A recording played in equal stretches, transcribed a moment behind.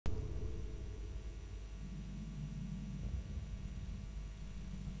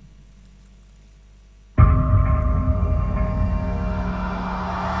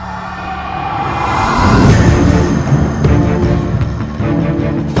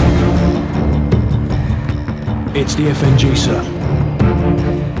It's the FNG, sir.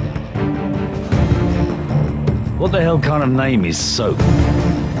 What the hell kind of name is Soap?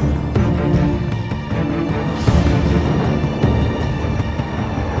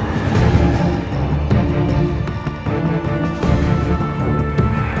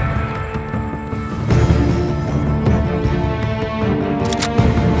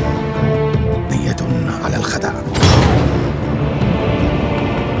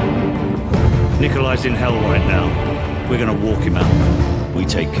 Nikolai's in hell right now. We're gonna walk him out. We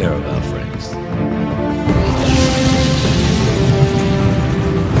take care of our friends.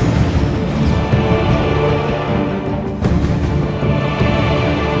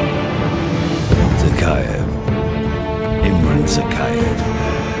 Zakayev. Imran Zakayev.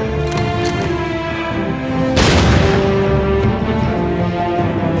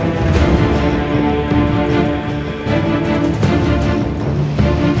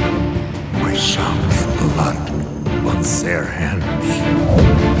 Their hands.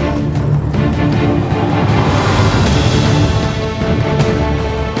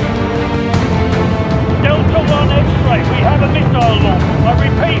 Delta 1 X-ray, we have a missile launch. I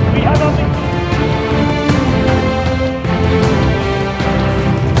repeat, we have a missile.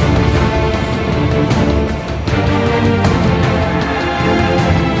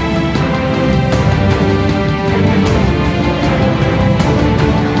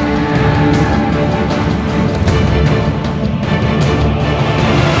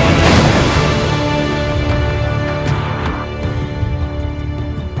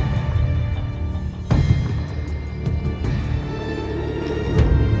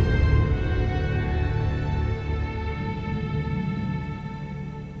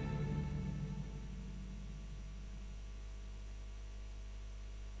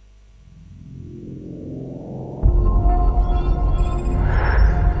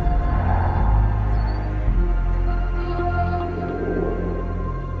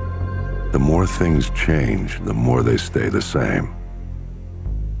 The more things change, the more they stay the same.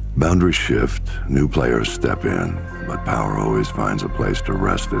 Boundaries shift, new players step in, but power always finds a place to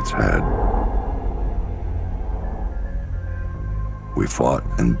rest its head. We fought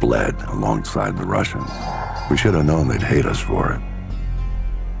and bled alongside the Russians. We should have known they'd hate us for it.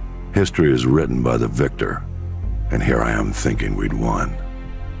 History is written by the victor, and here I am thinking we'd won.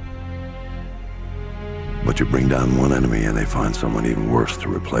 But you bring down one enemy and they find someone even worse to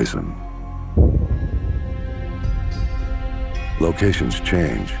replace him. Locations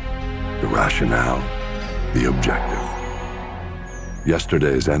change, the rationale, the objective.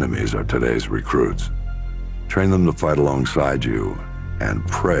 Yesterday's enemies are today's recruits. Train them to fight alongside you, and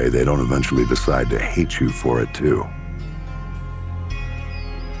pray they don't eventually decide to hate you for it too.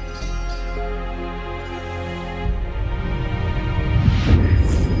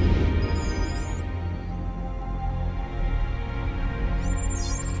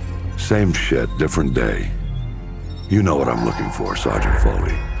 Same shit, different day. You know what I'm looking for, Sergeant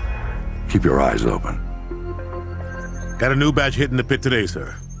Foley. Keep your eyes open. Got a new batch hitting the pit today,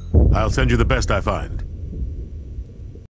 sir. I'll send you the best I find.